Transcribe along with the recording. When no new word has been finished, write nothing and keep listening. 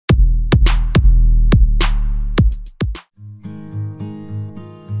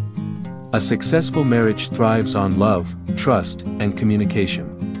A successful marriage thrives on love, trust, and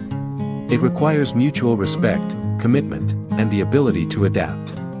communication. It requires mutual respect, commitment, and the ability to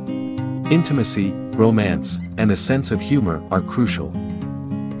adapt. Intimacy, romance, and a sense of humor are crucial.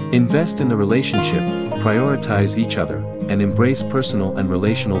 Invest in the relationship, prioritize each other, and embrace personal and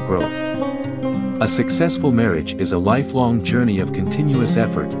relational growth. A successful marriage is a lifelong journey of continuous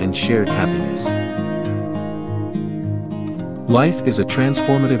effort and shared happiness. Life is a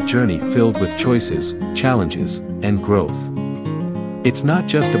transformative journey filled with choices, challenges, and growth. It's not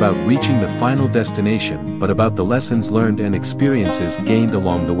just about reaching the final destination but about the lessons learned and experiences gained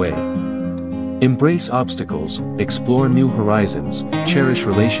along the way. Embrace obstacles, explore new horizons, cherish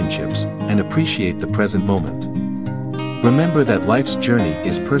relationships, and appreciate the present moment. Remember that life's journey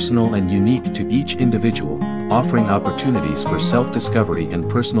is personal and unique to each individual, offering opportunities for self-discovery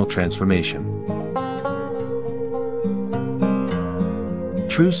and personal transformation.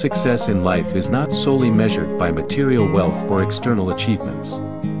 True success in life is not solely measured by material wealth or external achievements.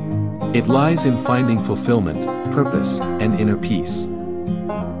 It lies in finding fulfillment, purpose, and inner peace.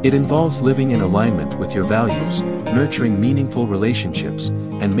 It involves living in alignment with your values, nurturing meaningful relationships,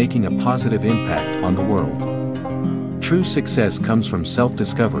 and making a positive impact on the world. True success comes from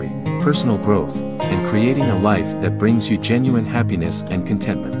self-discovery, personal growth, and creating a life that brings you genuine happiness and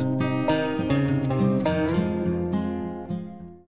contentment.